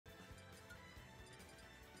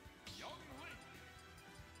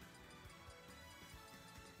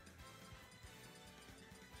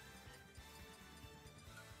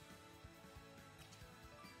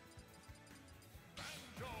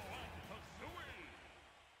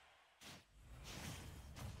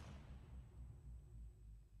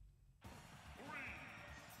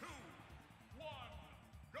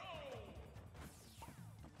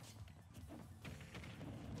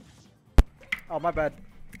Oh, my bad.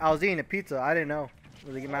 I was eating a pizza. I didn't know.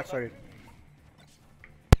 When the match started.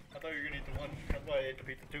 I thought you were gonna eat the one. That's why I ate the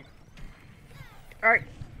pizza too. Alright.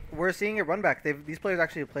 We're seeing a run back. These players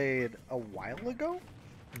actually played a while ago.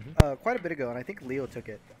 Quite a bit ago, and I think Leo took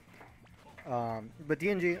it. But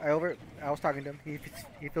DNG, I was talking to him.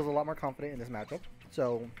 He feels a lot more confident in this matchup.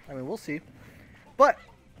 So, I mean, we'll see. But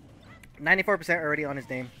 94% already on his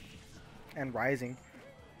name and rising.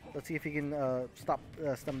 Let's see if he can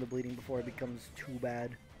stem the bleeding before it becomes too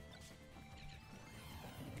bad.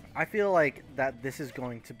 I feel like that this is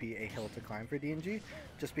going to be a hill to climb for DNG,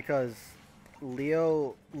 just because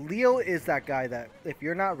Leo is that guy that if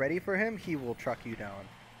you're not ready for him, he will truck you down.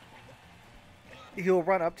 He'll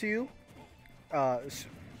run up to you,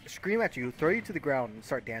 scream at you, throw you to the ground, and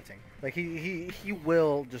start dancing. Like he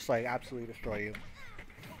will just like absolutely destroy you.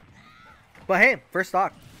 But hey, first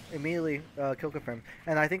stock, immediately kill confirm,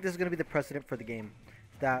 and I think this is going to be the precedent for the game.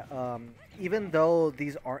 That even though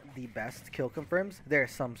these aren't the best kill confirms,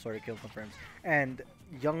 there's some sort of kill confirms, and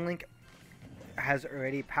Young Link has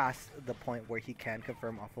already passed the point where he can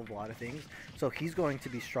confirm off of a lot of things, so he's going to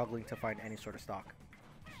be struggling to find any sort of stock.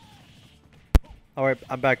 Alright,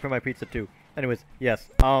 I'm back for my pizza too. Anyways, yes.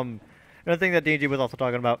 Another thing that DNG was also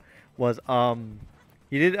talking about was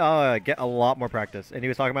he did get a lot more practice, and he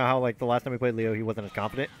was talking about how like the last time we played Leo, he wasn't as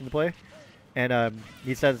confident in the play, and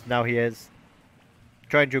he says now he is.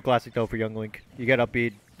 Try and Drew Classic though for Young Link. You get up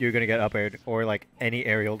beat, you're gonna get up aired or like any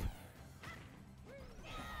aerialed.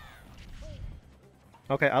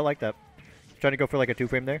 Okay, I like that. Trying to go for like a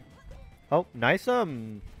 2-frame there. Oh, nice. That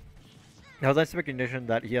was nice recognition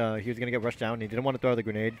that he was gonna get rushed down. He didn't want to throw out the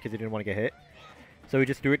grenade because he didn't want to get hit. So he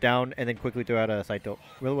just threw it down and then quickly threw out a side tilt.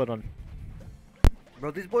 Really well done.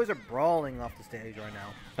 Bro, these boys are brawling off the stage right now.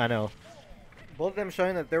 I know. Both of them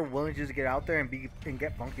showing that they're willing to just get out there and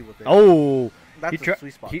get funky with it. Oh, that's a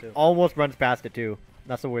sweet spot he too. Almost runs past it too.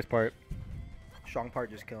 That's the worst part. Strong part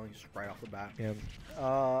just killing just right off the bat. Yeah.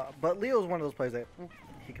 But Leo's one of those players that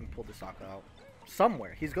he can pull the stock out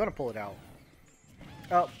somewhere. He's gonna pull it out.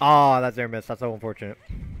 Oh, that's their miss. That's so unfortunate.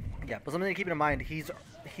 Yeah, but something to keep in mind,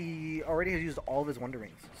 he already has used all of his Wonder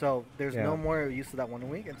Wings, so there's no more use to that Wonder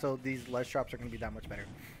Wing, and so these ledge traps are gonna be that much better.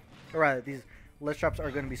 Or rather, these ledge traps are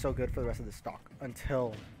going to be so good for the rest of the stock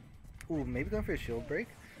until, maybe going for a shield break,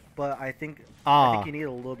 but I think you need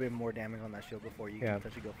a little bit more damage on that shield before you can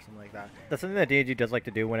potentially go for something like that. That's something that DNG does like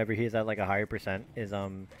to do whenever he's at like a higher percent is or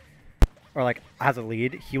like has a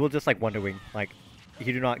lead. He will just like Wonder Wing. Like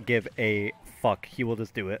he do not give a fuck. He will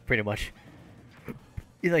just do it pretty much.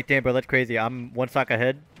 He's like, damn bro, that's crazy. I'm one stock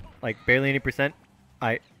ahead, like barely any percent.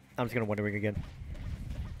 I'm just gonna Wonder Wing again.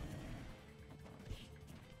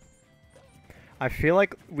 I feel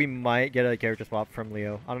like we might get a character swap from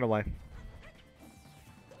Leo. I don't know why.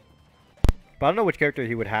 But I don't know which character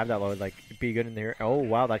he would have that would like be good in there. Oh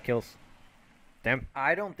wow, that kills. Damn.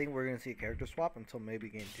 I don't think we're gonna see a character swap until maybe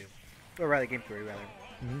game 2, or rather game 3 rather.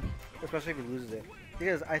 Especially if he loses it,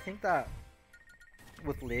 because I think that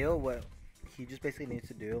with Leo, what he just basically needs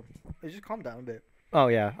to do is just calm down a bit. Oh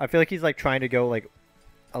yeah, I feel like he's like trying to go like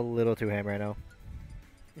a little too ham right now.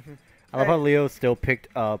 I love how Leo still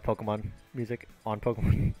picked Pokemon music on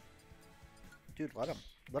Pokemon. Dude, let him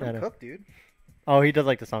cook, dude. Oh, he does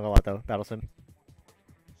like the song a lot though, Battle Sim.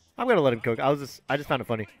 I'm gonna let him cook. I just found it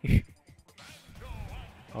funny.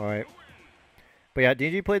 All right, but yeah,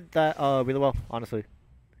 DNG played that really well. Honestly,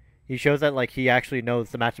 he shows that like he actually knows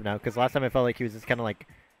the matchup now. Because last time I felt like he was just kind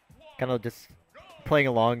of just playing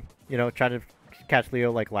along, you know, trying to catch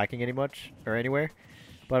Leo like lacking any much or anywhere.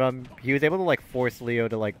 But he was able to like force Leo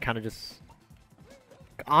to like kind of just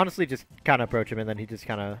honestly just kind of approach him, and then he just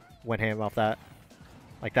kind of went ham off that,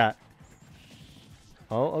 like that.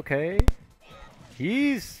 Oh, okay.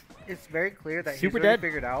 It's very clear that super he's already dead.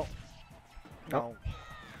 Figured out. No.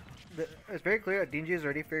 It's very clear that DNG has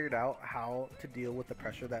already figured out how to deal with the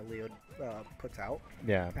pressure that Leo puts out.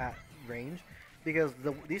 Yeah. At range, because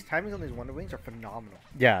these timings on these Wonder Wings are phenomenal.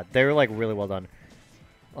 Yeah, they're like really well done.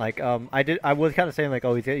 Like I was kind of saying like,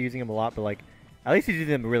 oh, he's using them a lot, but like at least he's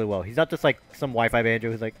using them really well. He's not just like some Wi-Fi Banjo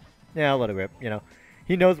who's like, yeah, I'll let it rip. You know,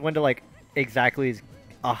 he knows when to like exactly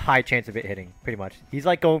a high chance of it hitting. Pretty much, he's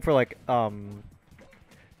like going for like kind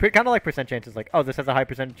of like percent chances. Like, oh, this has a high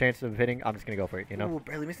percent chance of hitting. I'm just gonna go for it. You know. Ooh,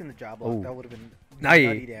 barely missing the job block. That would have been nice.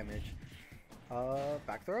 Nutty damage.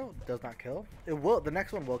 Back throw does not kill. It will. The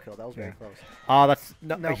next one will kill. That was very close. Oh, that's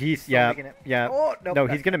no. He's yeah. Oh, no,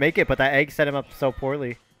 he's gonna make it, but that egg set him up so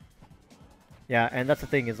poorly. Yeah, and that's the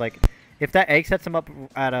thing is like, if that egg sets him up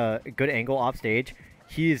at a good angle off stage,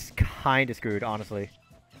 he's kind of screwed, honestly.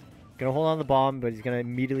 Gonna hold on the bomb, but he's gonna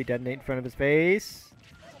immediately detonate in front of his face.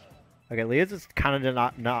 Okay, Leo's just kind of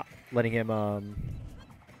not letting him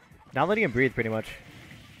not letting him breathe pretty much.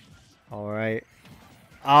 All right.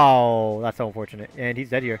 Oh, that's so unfortunate. And he's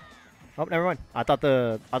dead here. Oh, never mind. I thought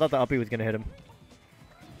the uppie was gonna hit him.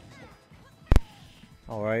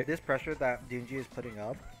 All right. This pressure that DNG is putting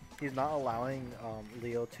up, he's not allowing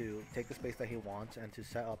Leo to take the space that he wants and to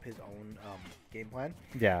set up his own game plan.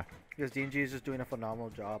 Yeah. Because DNG is just doing a phenomenal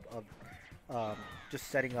job of just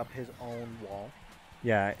setting up his own wall.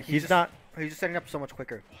 Yeah, He's just setting up so much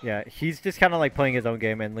quicker. Yeah, he's just kind of like playing his own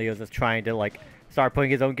game, and Leo's just trying to like start playing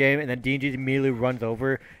his own game, and then DNG immediately runs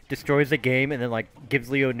over, destroys the game, and then like gives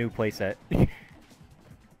Leo a new playset. He's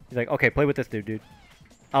like, okay, play with this dude.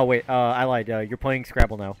 Oh wait, I lied. You're playing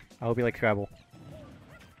Scrabble now. I hope you like Scrabble.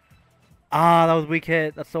 Ah, that was a weak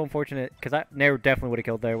hit. That's so unfortunate, because I definitely would have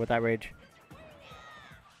killed there with that rage.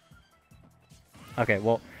 Okay,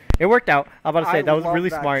 well, it worked out. I'm about to say that was really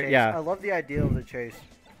smart. Chase. Yeah. I love the idea of the chase.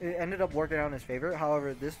 It ended up working out in his favor.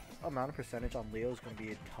 However, this amount of percentage on Leo is going to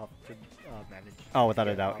be tough to manage. Oh, without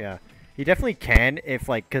a doubt, yeah. He definitely can if,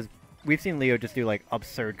 like, because we've seen Leo just do, like,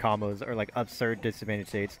 absurd combos or, like, absurd disadvantage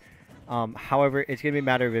states. However, it's going to be a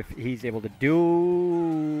matter of if he's able to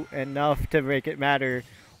do enough to make it matter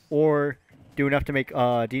or do enough to make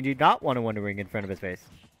DNG not want to Wonder Ring in front of his face.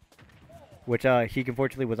 Which he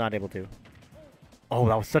unfortunately was not able to. Oh,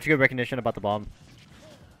 that was such a good recognition about the bomb.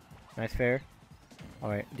 Nice fair.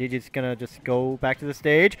 Alright, DJ's gonna just go back to the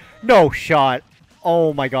stage. No shot!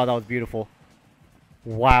 Oh my god, that was beautiful.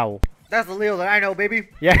 Wow. That's the Leo that I know, baby.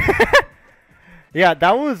 Yeah. Yeah,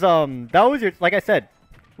 that was your, like I said,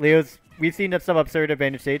 Leo's, we've seen some absurd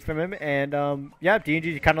advantage states from him, and yeah,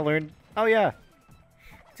 DNG kind of learned, oh yeah,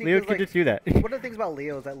 See, Leo can just do that. One of the things about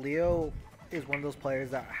Leo is that Leo is one of those players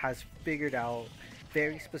that has figured out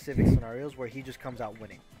very specific scenarios where he just comes out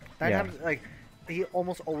winning. Yeah. Like, he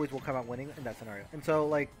almost always will come out winning in that scenario. And so,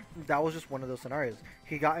 like, that was just one of those scenarios.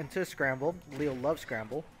 He got into Scramble. Leo loves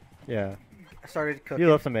Scramble. Yeah. Started cooking. He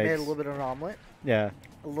loves some Made a eggs. little bit of an omelet. Yeah.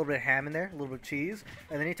 A little bit of ham in there. A little bit of cheese.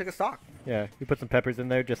 And then he took a stock. Yeah. He put some peppers in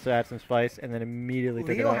there just to add some spice, and then immediately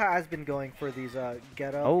took it Leo out. has been going for these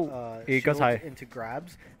get up he goes shields high. into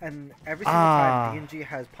grabs. And every single time, DNG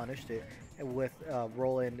has punished it with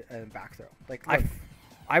roll in and back throw. Like, look,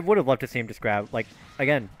 I would have loved to see him just grab, like,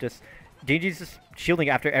 again, just DNG's just shielding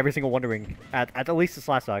after every single Wonder Ring at least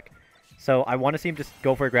the last stock. So I want to see him just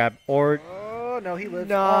go for a grab or oh no, he lives.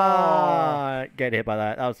 not get hit by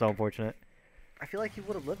that. That was so unfortunate. I feel like he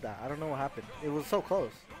would have lived that. I don't know what happened. It was so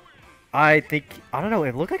close. I don't know.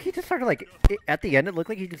 It looked like he just started like at the end. It looked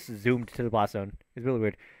like he just zoomed to the blast zone. It's really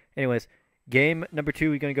weird. Anyways, game number 2.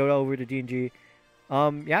 We're gonna go over to DNG.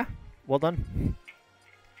 Yeah, well done.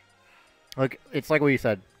 Like it's like what you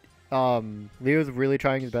said. Leo's really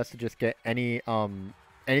trying his best to just get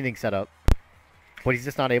anything set up, but he's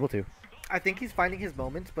just not able to. I think he's finding his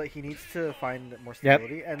moments, but he needs to find more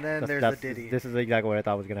stability. Yep. And then there's the Diddy. This is exactly what I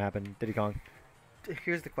thought was gonna happen. Diddy Kong.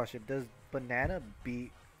 Here's the question: does Banana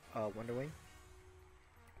beat Wonder Wing?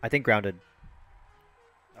 I think Grounded.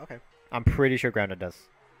 Okay. I'm pretty sure Grounded does.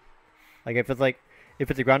 Like if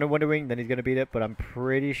it's a Grounded Wonder Wing, then he's gonna beat it. But I'm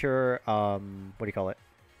pretty sure what do you call it?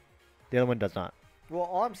 The other one does not. Well,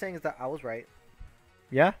 all I'm saying is that I was right.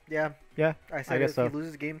 Yeah. Yeah. Yeah. I said guess if so. he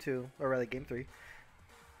loses game 2, or rather game 3.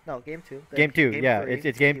 No, game 2. then Game 2. Yeah, 3,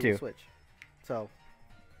 it's game he will 2. Switch. So.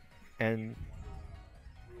 And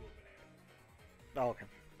Oh, okay.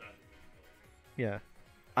 yeah,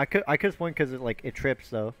 I could swing because it trips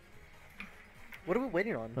though. What are we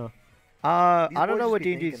waiting on? Huh. These I don't boys know just what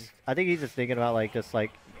be DNG's. thinking. I think he's just thinking about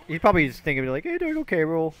he's probably just thinking like, hey, there's no K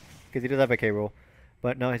roll because he does have a K roll,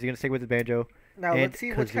 but no, he's gonna stick with his Banjo. Now And let's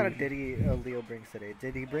see which kind of Kazooie. Diddy Leo brings today.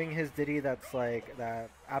 Did he bring his Diddy that's like that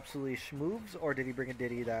absolutely schmoves, or did he bring a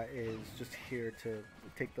Diddy that is just here to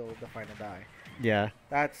take the final die? Yeah,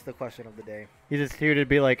 That's the question of the day. he's just here to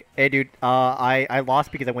be like, hey, dude, I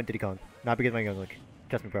lost because I went Diddy Kong, not because my gun like,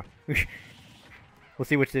 trust me, bro. We'll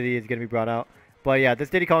see which Diddy is gonna be brought out. But yeah, this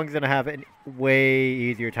Diddy Kong is gonna have a way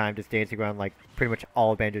easier time just dancing around like pretty much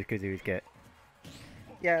all Banjo's Kazooie's get.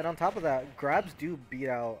 Yeah, and on top of that, grabs do beat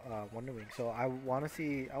out Wonder Wing. So I want to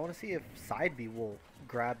see if Side B will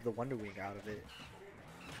grab the Wonder Wing out of it.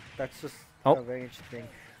 That's just a very interesting.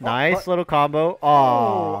 Nice little combo. Oh,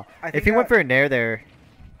 Aww. I If think he went that- for a nair there,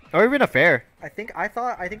 or even a fair. I think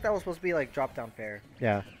that was supposed to be like drop down fair.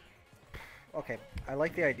 Yeah. Okay, I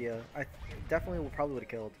like the idea. I definitely probably would have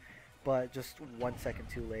killed, but just 1 second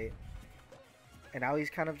too late. And now he's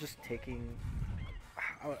kind of just taking.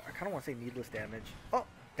 I kind of want to say needless damage. Oh,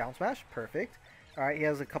 down smash, perfect. All right, he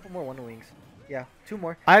has a couple more Wonder Wings. Yeah, 2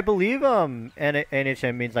 more. I believe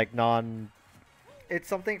NHM means like non. It's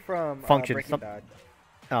something from Function, Breaking some- Bad.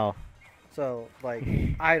 Oh. So like,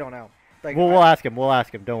 I don't know. Like, We'll ask him. We'll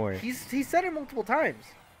ask him. Don't worry. He's said it multiple times.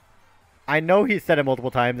 I know he's said it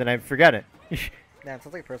multiple times, and I forget it. Nah, it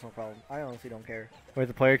sounds like a personal problem. I honestly don't care. Where's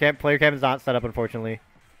the player cam? Player cam is not set up, unfortunately.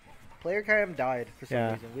 Player cam died for some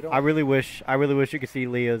Yeah. reason. We don't. I really wish you could see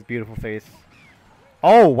Leo's beautiful face.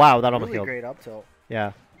 Oh wow, that almost really killed. great up tilt.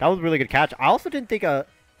 Yeah, that was a really good catch. I also didn't think a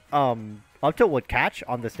up tilt would catch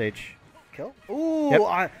on this stage. Kill. Ooh.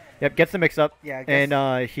 Yep. Yep, gets the mix up. Yeah. I guess.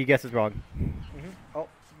 And he guesses wrong. Oh,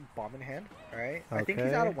 bomb in hand. All right. I think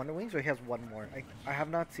he's out of Wonder Wings, or he has one more. I have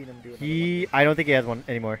not seen him do it. I don't think he has one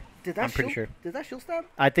anymore. Did that I'm pretty sure. Did that shield stab?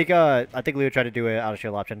 I think Leo tried to do it out of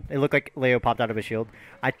shield option. It looked like Leo popped out of his shield.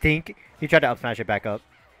 I think he tried to up smash it back up.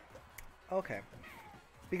 Okay.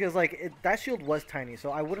 Because like that shield was tiny,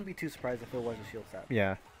 so I wouldn't be too surprised if it was a shield stab.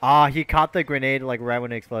 Yeah. He caught the grenade like right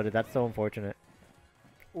when it exploded. That's so unfortunate.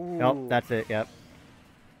 Ooh. Nope, that's it. Yep.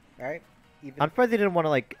 All right. Even. I'm surprised he didn't want to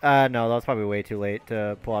like. No, that was probably way too late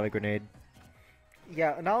to pull out a grenade.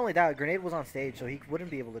 Yeah. Not only that, grenade was on stage, so he wouldn't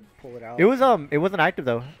be able to pull it out. It wasn't active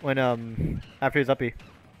though when after his uppy.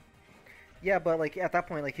 Yeah, but like at that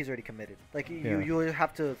point, like he's already committed. Like Yeah. you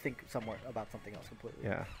have to think somewhat about something else completely.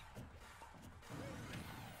 Yeah.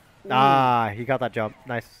 Ooh. He got that jump.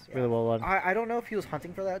 Nice, Yeah. really well done. I don't know if he was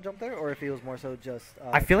hunting for that jump there, or if he was more so just.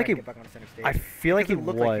 I feel like trying he- to get back on the center stage. I feel like he Because it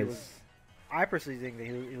looked was. like he was. I personally think that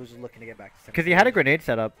he was just looking to get back to center Because he had a stage. grenade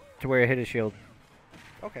set up to where it hit his shield.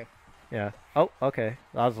 Okay. Yeah. Oh, okay.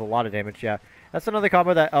 That was a lot of damage. Yeah. That's another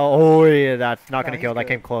combo that. Oh, yeah. That's not Nah, gonna he's kill. That good.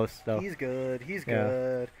 came close though. He's good. He's Yeah.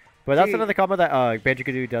 good. But that's Gee. another combo that Banjo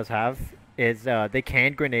Kazooie does have is they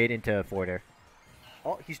can grenade into forward air.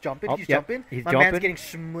 Oh, he's jumping. Oh, He's yep, jumping. he's My jumping. man's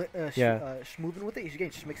getting Yeah. schmoovin' with it. He's getting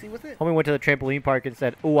schmixy with it. Homie went to the trampoline park and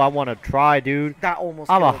said, "Oh, I want to try, dude. That almost.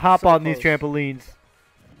 I'ma killed. hop So on these close. trampolines."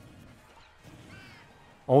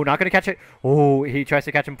 Oh, not gonna catch it. Oh, he tries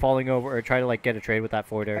to catch him falling over or try to like get a trade with that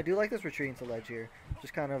forward I air. do like this retreating to ledge here.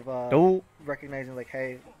 Just kind of Oh, recognizing like,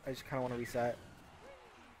 hey, I just kind of want to reset.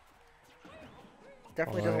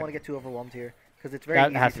 Definitely doesn't Alright. want to get too overwhelmed here because it's very.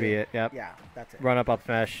 that easy has to be it. Yep. Yeah, that's it. Run up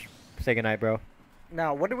smash. Say goodnight, bro.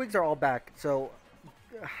 Now Wonder Wigs are all back. So,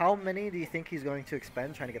 how many do you think he's going to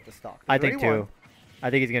expend trying to get the stock? I He's think already two. I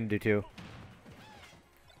think he's gonna do two.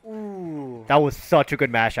 won. Ooh. That was such a good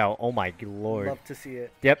mash out. Oh my lord. Love to see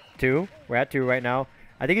it. Yep, two. We're at two right now.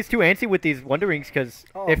 I think he's too antsy with these Wonder Wings because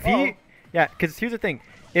if he, yeah, because here's the thing.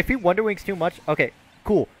 If he Wonder Wings too much, okay,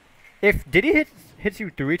 cool. If Diddy hits you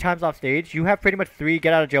 3 times off stage, you have pretty much 3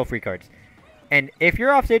 get out of jail free cards. And if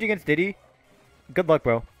you're off stage against Diddy, good luck,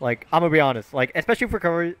 bro. Like, I'm gonna be honest. Like, especially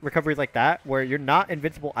for recoveries like that, where you're not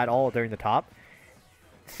invincible at all during the top.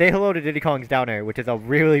 Say hello to Diddy Kong's down air, which is a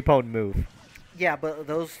really potent move. Yeah, but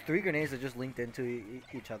those 3 grenades that just linked into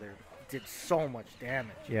each other did so much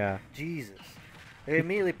damage. Yeah. Jesus. They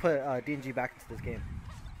immediately put DNG back into this game.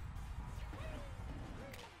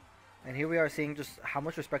 And here we are seeing just how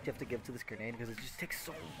much respect you have to give to this grenade because it just takes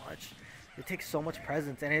so much. It takes so much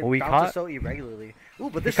presence and it Well, bounces so irregularly. Ooh,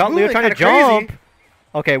 but this He caught Leo smoothing trying to kinda crazy. jump.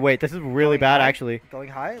 Okay, wait, this is really Going bad high. actually. Going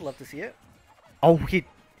high, love to see it. Oh, he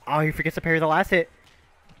forgets to parry the last hit.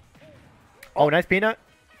 Oh, nice peanut.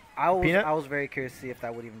 Peanut? I was very curious to see if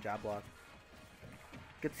that would even jab block.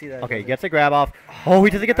 Good to see that. Okay, doesn't. gets a grab off. Oh,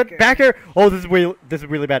 he doesn't get the back air. Oh, this is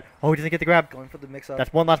really bad. Oh, he doesn't get the grab. Going for the mix up.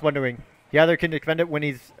 That's one last Wonder Wing. He either can defend it when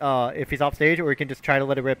he's if he's off stage, or he can just try to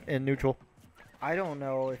let it rip in neutral. I don't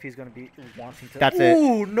know if he's gonna be wanting to. That's it.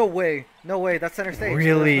 Ooh, no way, no way. That's center stage.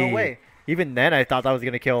 Really? There's no way. Even then, I thought that was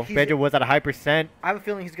gonna kill. He's- Banjo was at a high percent. I have a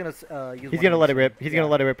feeling he's gonna use. He's one gonna of let these it rip. soon. He's gonna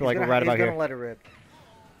let it rip He's like gonna, right about he's here. gonna let it rip.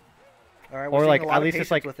 All right, Or, we're seeing like, a lot at of least just,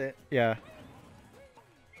 patience like- with it. Yeah.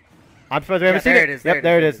 I'm surprised we haven't seen there it. it is, Yep, there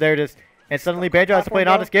there it it is, is. There it is. And suddenly Stop. Banjo has to Top play an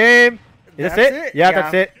one, honest game. Is That's this it? Yeah,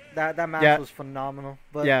 that's it. That match Yeah. was phenomenal.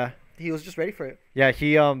 But Yeah. he was just ready for it. Yeah,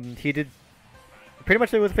 he did pretty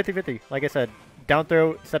much it was 50-50. Like I said, down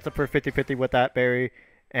throw sets up for 50-50 with that berry,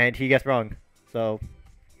 and he guessed wrong. So,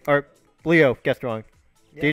 or Leo guessed wrong.